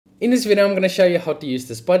In this video, I'm going to show you how to use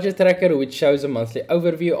this budget tracker, which shows a monthly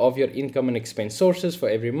overview of your income and expense sources for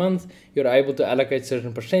every month. You're able to allocate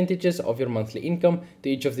certain percentages of your monthly income to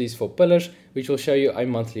each of these 4 pillars, which will show you a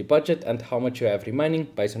monthly budget and how much you have remaining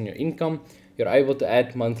based on your income. You're able to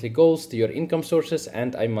add monthly goals to your income sources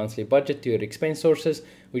and a monthly budget to your expense sources,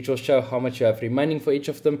 which will show how much you have remaining for each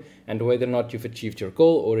of them and whether or not you've achieved your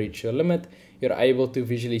goal or reached your limit. You're able to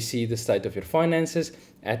visually see the state of your finances,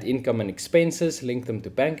 add income and expenses, link them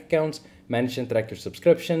to bank accounts, manage and track your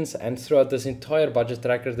subscriptions, and throughout this entire budget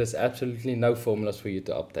tracker, there's absolutely no formulas for you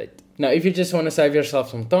to update. Now, if you just want to save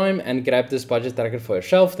yourself some time and grab this budget tracker for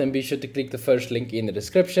yourself, then be sure to click the first link in the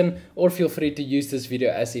description, or feel free to use this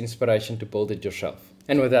video as inspiration to build it yourself.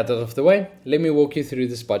 And with that out of the way, let me walk you through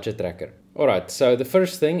this budget tracker. Alright, so the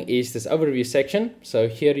first thing is this overview section. So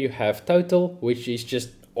here you have total, which is just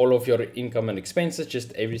all of your income and expenses,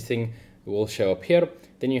 just everything will show up here.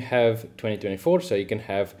 Then you have 2024, so you can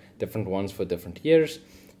have different ones for different years.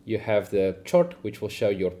 You have the chart, which will show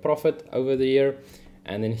your profit over the year.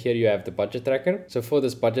 And then here you have the budget tracker. So for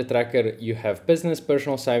this budget tracker, you have business,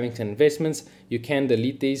 personal savings and investments. You can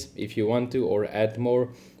delete these if you want to or add more,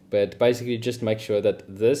 but basically just make sure that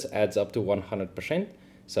this adds up to 100%.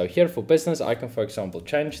 So here for business, I can, for example,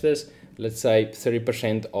 change this. Let's say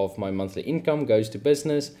 30% of my monthly income goes to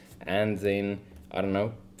business, and then, I don't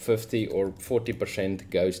know, 50 or 40%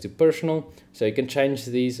 goes to personal. So you can change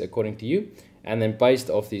these according to you. And then based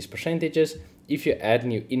off these percentages, if you add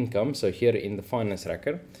new income, so here in the finance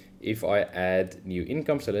tracker, if I add new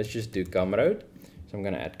income, so let's just do Gumroad. So I'm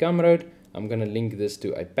going to add Gumroad. I'm going to link this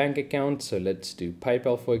to a bank account. So let's do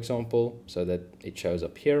PayPal, for example, so that it shows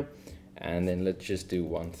up here. And then let's just do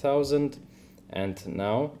 1000. And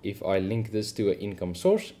now if I link this to an income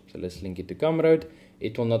source, so let's link it to Gumroad,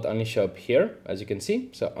 it will not only show up here, as you can see,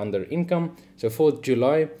 so under income. So for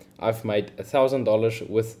July, I've made $1,000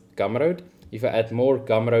 with Gumroad. If I add more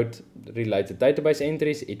Gumroad related database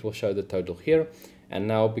entries, it will show the total here. And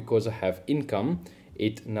now because I have income,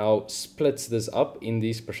 it now splits this up in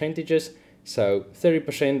these percentages. So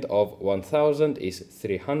 30% of 1000 is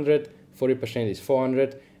 300, 40% is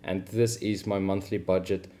 400, and this is my monthly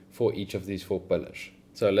budget for each of these 4 pillars.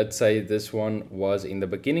 So let's say this one was in the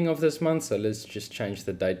beginning of this month, so let's just change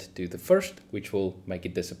the date to the 1st, which will make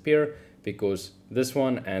it disappear because this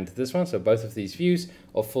one and this one, so both of these views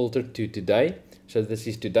are filtered to today. So this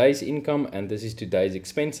is today's income and this is today's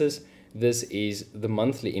expenses. This is the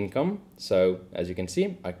monthly income. So as you can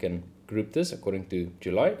see, I can group this according to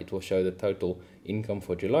July. It will show the total income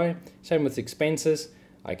for July. Same with expenses.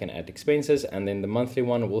 I can add expenses, and then the monthly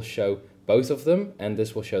one will show both of them, and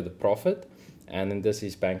this will show the profit. And then this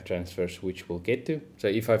is bank transfers, which we'll get to. So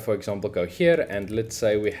if I, for example, go here and let's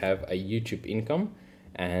say we have a YouTube income,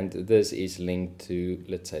 and this is linked to,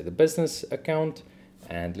 let's say, the business account,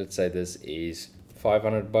 and let's say this is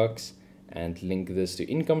 $500, and link this to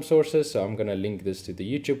income sources. So I'm going to link this to the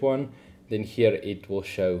YouTube one. Then here it will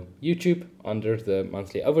show YouTube under the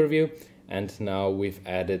monthly overview, and now we've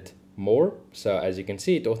added more. So as you can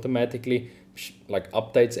see, it automatically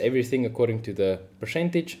updates everything according to the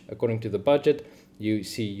percentage, according to the budget. You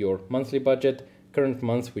see your monthly budget, current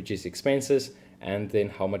month, which is expenses, and then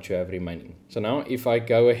how much you have remaining. So now if I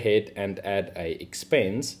go ahead and add a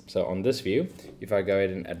expense, so on this view, if I go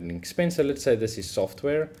ahead and add an expense, so let's say this is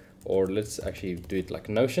software, or let's actually do it like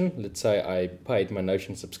Notion. Let's say I paid my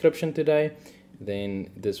Notion subscription today, then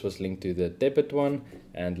this was linked to the debit one,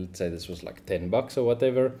 and let's say this was like $10 or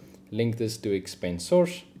whatever. Link this to expense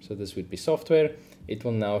source, so this would be software. It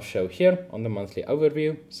will now show here on the monthly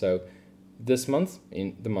overview. So this month,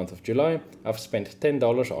 in the month of July, I've spent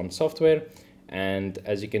 $10 on software, and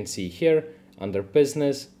as you can see here under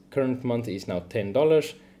business, current month is now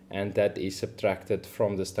 $10, and that is subtracted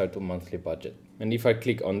from this total monthly budget. And if I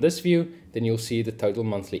click on this view, then you'll see the total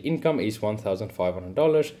monthly income is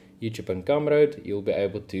 $1,500. YouTube and Gumroad, you'll be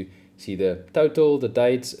able to see the total, the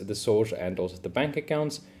dates, the source, and also the bank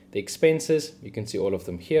accounts. The expenses, you can see all of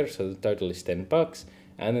them here, so the total is $10,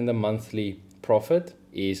 and then the monthly profit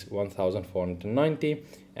is $1,490,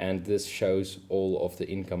 and this shows all of the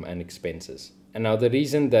income and expenses. And now the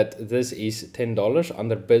reason that this is $10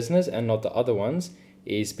 under business and not the other ones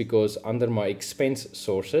is because under my expense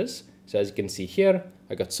sources, so as you can see here,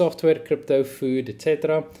 I got software, crypto, food,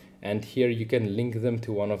 etc. And here you can link them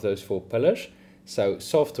to one of those 4 pillars. So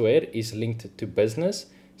software is linked to business.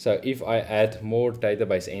 So if I add more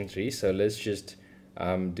database entries, so let's just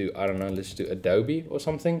do, I don't know, let's do Adobe or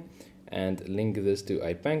something, and link this to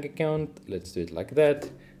a bank account. Let's do it like that.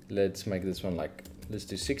 Let's make this one like, let's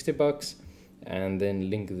do $60, and then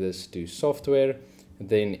link this to software.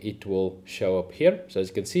 then it will show up here. So as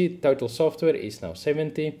you can see, total software is now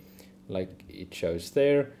 70, like it shows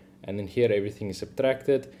there. And then here everything is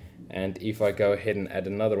subtracted. And if I go ahead and add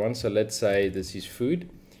another one, so let's say this is food.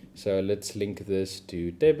 So let's link this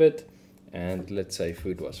to debit, and let's say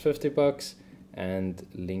food was 50 bucks, and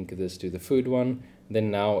link this to the food one.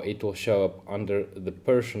 Then now it will show up under the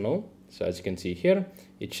personal. So as you can see here,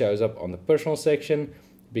 it shows up on the personal section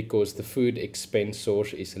because the food expense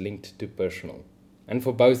source is linked to personal. And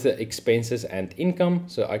for both the expenses and income,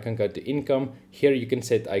 so I can go to income. Here you can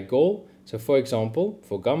set a goal. So for example,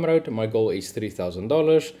 for Gumroad, my goal is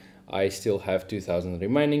 $3,000. I still have 2,000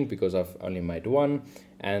 remaining because I've only made one.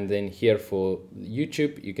 And then here for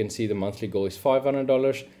YouTube, you can see the monthly goal is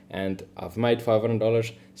 $500 and I've made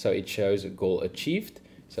 $500. So it shows goal achieved.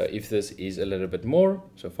 So if this is a little bit more,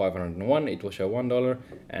 so 501, it will show $1.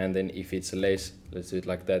 And then if it's less, let's do it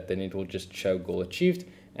like that, then it will just show goal achieved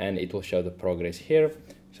and it will show the progress here.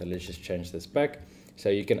 So let's just change this back. So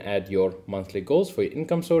you can add your monthly goals for your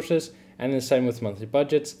income sources, and the same with monthly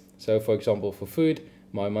budgets. So for example, for food,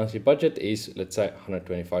 my monthly budget is, let's say,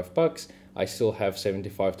 125 bucks. I still have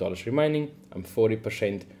 $75 remaining. I'm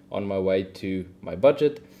 40% on my way to my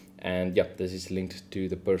budget. And yeah, this is linked to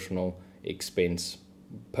the personal expense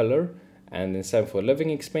pillar. And then same for living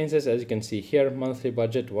expenses. As you can see here, monthly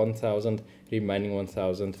budget 1,000, remaining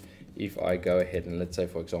 1,000. If I go ahead and let's say,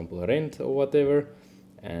 for example, rent or whatever,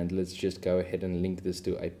 and let's just go ahead and link this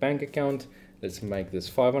to a bank account. Let's make this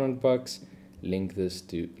 500 bucks, link this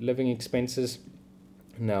to living expenses.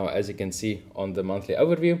 Now, as you can see on the monthly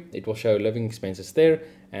overview, it will show living expenses there,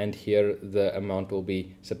 and here the amount will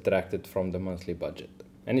be subtracted from the monthly budget.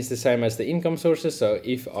 And it's the same as the income sources. So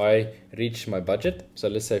if I reach my budget, so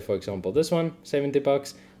let's say, for example, this one, 70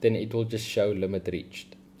 bucks, then it will just show limit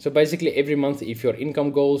reached. So basically every month, if your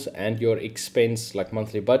income goals and your expense, like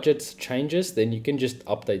monthly budgets, changes, then you can just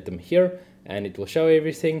update them here and it will show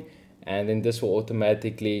everything. And then this will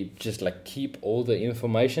automatically just like keep all the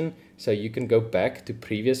information. So you can go back to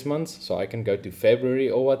previous months. So I can go to February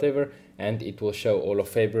or whatever, and it will show all of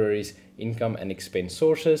February's income and expense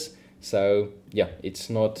sources. So yeah, it's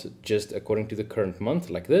not just according to the current month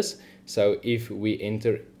like this. So if we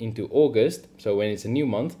enter into August, so when it's a new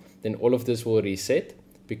month, then all of this will reset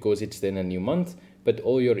because it's then a new month, but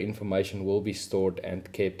all your information will be stored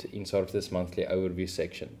and kept inside of this monthly overview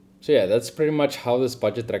section. So yeah, that's pretty much how this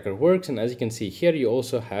budget tracker works. And as you can see here, you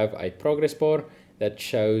also have a progress bar that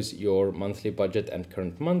shows your monthly budget and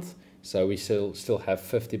current month. So we still have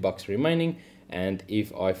 50 bucks remaining. And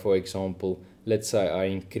if I, for example, let's say I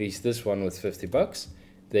increase this one with 50 bucks,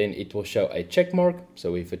 then it will show a check mark.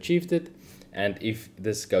 So we've achieved it. And if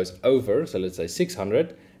this goes over, so let's say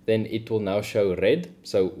 600, then it will now show red.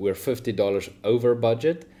 So we're $50 over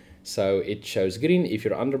budget. So it shows green if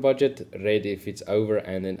you're under budget, red if it's over,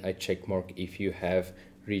 and then a check mark if you have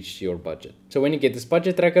reached your budget. So when you get this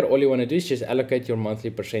budget tracker, all you want to do is just allocate your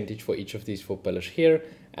monthly percentage for each of these 4 pillars here,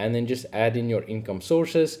 and then just add in your income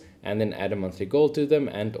sources, and then add a monthly goal to them,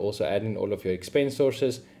 and also add in all of your expense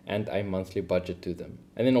sources and a monthly budget to them.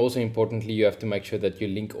 And then also importantly, you have to make sure that you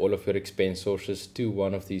link all of your expense sources to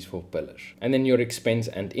one of these 4 pillars. And then your expense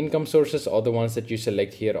and income sources are the ones that you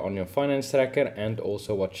select here on your finance tracker, and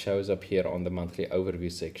also what shows up here on the monthly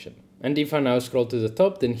overview section. And if I now scroll to the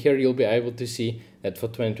top, then here you'll be able to see that for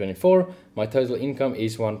 2024, my total income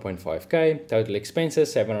is 1.5k, total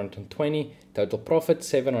expenses 720, total profit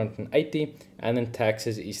 780, and then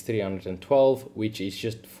taxes is 312, which is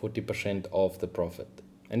just 40% of the profit.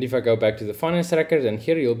 And if I go back to the finance tracker, then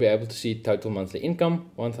here you'll be able to see total monthly income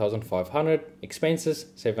 1,500, expenses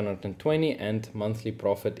 720, and monthly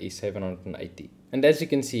profit is 780. And as you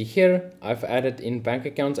can see here, I've added in bank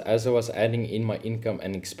accounts as I was adding in my income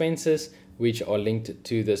and expenses, which are linked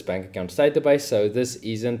to this bank accounts database. So this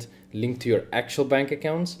isn't linked to your actual bank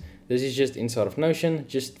accounts. This is just inside of Notion,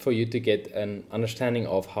 just for you to get an understanding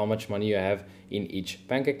of how much money you have in each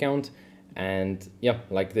bank account. And yeah,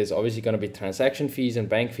 like there's obviously going to be transaction fees and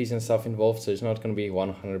bank fees and stuff involved, so it's not going to be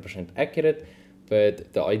 100% accurate.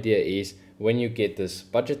 But the idea is when you get this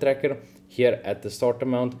budget tracker, here at the start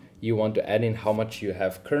amount, you want to add in how much you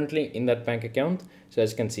have currently in that bank account. So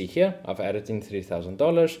as you can see here, I've added in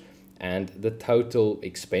 $3,000, and the total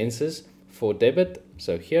expenses for debit,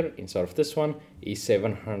 so here inside of this one, is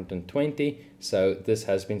 720. So this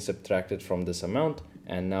has been subtracted from this amount,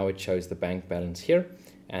 and now it shows the bank balance here.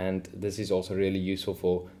 And this is also really useful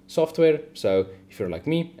for software. So if you're like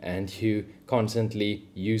me and you constantly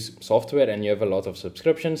use software and you have a lot of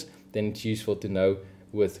subscriptions, then it's useful to know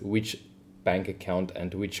with which bank account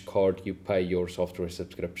and which card you pay your software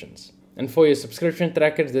subscriptions. And for your subscription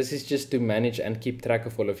tracker, this is just to manage and keep track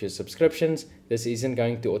of all of your subscriptions. This isn't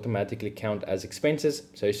going to automatically count as expenses,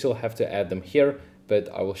 so you still have to add them here, but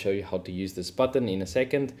I will show you how to use this button in a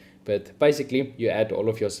second. But basically you add all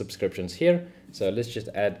of your subscriptions here. So let's just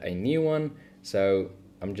add a new one. So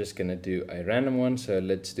I'm just gonna do a random one. So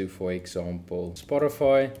let's do, for example,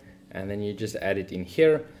 Spotify, and then you just add it in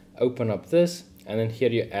here, open up this, and then here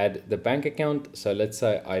you add the bank account. So let's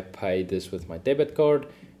say I pay this with my debit card.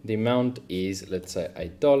 The amount is, let's say,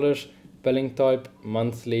 $8, billing type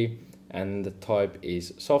monthly, and the type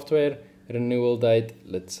is software. Renewal date,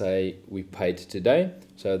 let's say we paid today,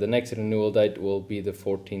 so the next renewal date will be the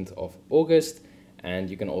 14th of August. And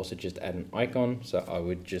you can also just add an icon. So I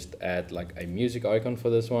would just add like a music icon for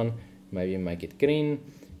this one, maybe make it green,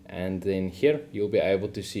 and then here you'll be able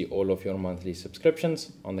to see all of your monthly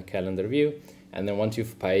subscriptions on the calendar view. And then once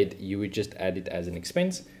you've paid, you would just add it as an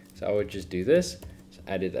expense. So I would just do this, so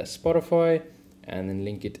add it as Spotify, and then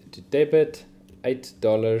link it to debit,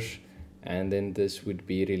 $8, and then this would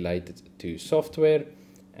be related to software.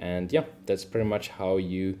 And yeah, that's pretty much how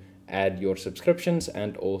you add your subscriptions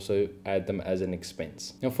and also add them as an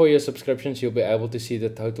expense. Now for your subscriptions, you'll be able to see the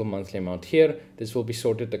total monthly amount here. This will be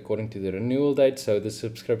sorted according to the renewal date, so the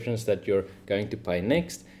subscriptions that you're going to pay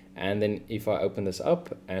next. And then if I open this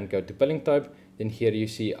up and go to billing type, then here you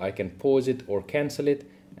see I can pause it or cancel it.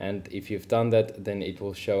 And if you've done that, then it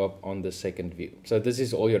will show up on the second view. So this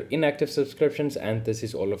is all your inactive subscriptions, and this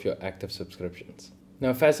is all of your active subscriptions.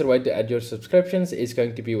 Now a faster way to add your subscriptions is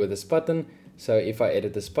going to be with this button. So if I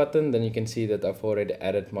edit this button, then you can see that I've already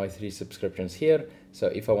added my 3 subscriptions here. So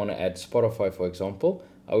if I want to add Spotify, for example,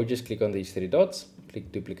 I would just click on these 3 dots,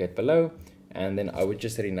 click duplicate below, and then I would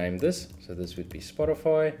just rename this. So this would be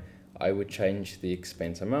Spotify. I would change the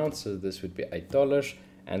expense amount, so this would be $8,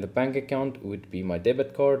 and the bank account would be my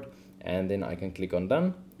debit card, and then I can click on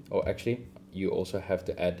done. Or actually, you also have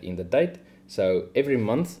to add in the date. So every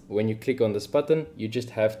month when you click on this button, you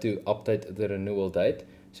just have to update the renewal date.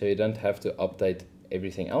 So you don't have to update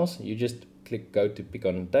everything else. You just go to pick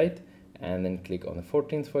on a date, and then click on the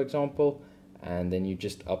 14th, for example, and then you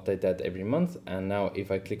just update that every month. And now if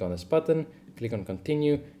I click on this button, click on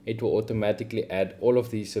continue, it will automatically add all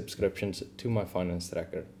of these subscriptions to my finance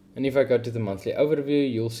tracker. And if I go to the monthly overview,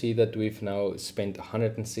 you'll see that we've now spent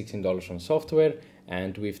 $116 on software,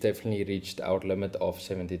 and we've definitely reached our limit of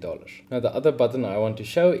 $70. Now the other button I want to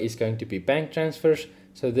show is going to be bank transfers.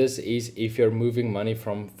 So this is if you're moving money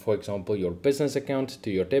from, for example, your business account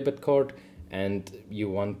to your debit card, and you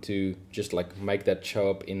want to just like make that show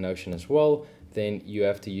up in Notion as well, then you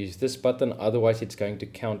have to use this button. Otherwise it's going to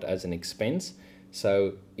count as an expense.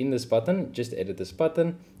 So in this button, just edit this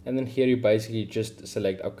button, and then here you basically just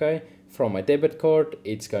select, okay, from my debit card,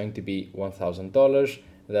 it's going to be $1,000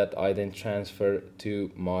 that I then transfer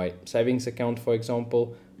to my savings account, for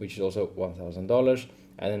example, which is also $1,000.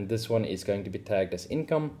 And then this one is going to be tagged as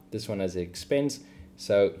income, this one as an expense.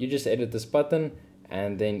 So you just edit this button,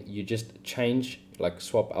 and then you just change, like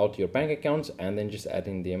swap out your bank accounts, and then just add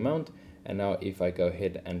in the amount. And now if I go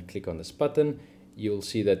ahead and click on this button, you'll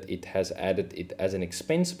see that it has added it as an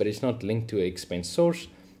expense, but it's not linked to an expense source,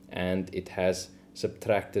 and it has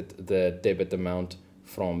subtracted the debit amount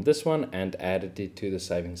from this one and added it to the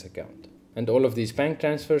savings account. And all of these bank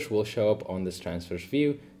transfers will show up on this transfers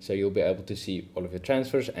view, so you'll be able to see all of your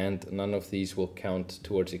transfers, and none of these will count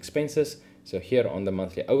towards expenses. So here on the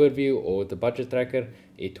monthly overview or the budget tracker,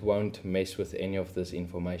 it won't mess with any of this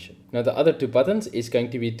information. Now the other 2 buttons is going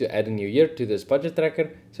to be to add a new year to this budget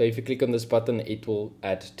tracker. So if you click on this button, it will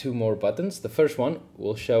add 2 more buttons. The first one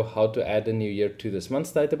will show how to add a new year to this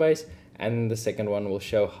month's database, and the second one will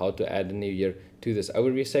show how to add a new year to this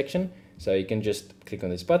overview section. So you can just click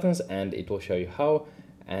on these buttons and it will show you how.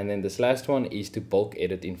 And then this last one is to bulk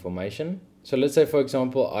edit information. So let's say, for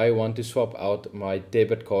example, I want to swap out my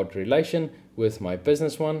debit card relation with my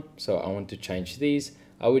business one. So I want to change these.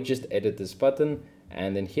 I would just edit this button,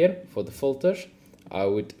 and then here for the filters, I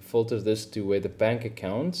would filter this to where the bank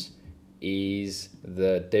accounts is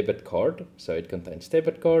the debit card. So it contains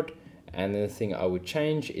debit card. And then the thing I would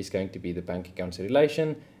change is going to be the bank accounts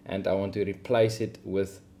relation, and I want to replace it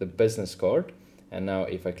with the business card. And now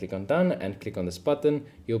if I click on done and click on this button,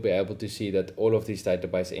 you'll be able to see that all of these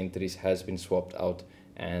database entries has been swapped out,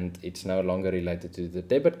 and it's no longer related to the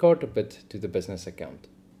debit card but to the business account.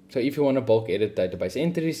 So if you want to bulk edit database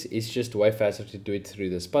entries, it's just way faster to do it through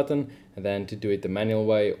this button than to do it the manual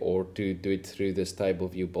way or to do it through this table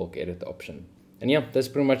view bulk edit option. And yeah, that's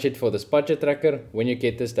pretty much it for this budget tracker. When you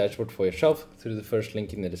get this dashboard for yourself through the first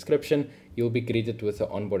link in the description, you'll be greeted with the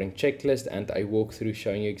onboarding checklist and a walkthrough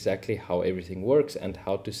showing you exactly how everything works and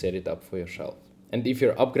how to set it up for yourself. And if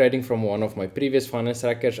you're upgrading from one of my previous finance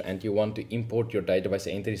trackers and you want to import your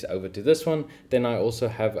database entries over to this one, then I also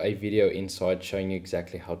have a video inside showing you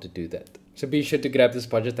exactly how to do that. So be sure to grab this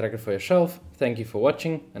budget tracker for yourself. Thank you for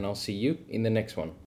watching, and I'll see you in the next one.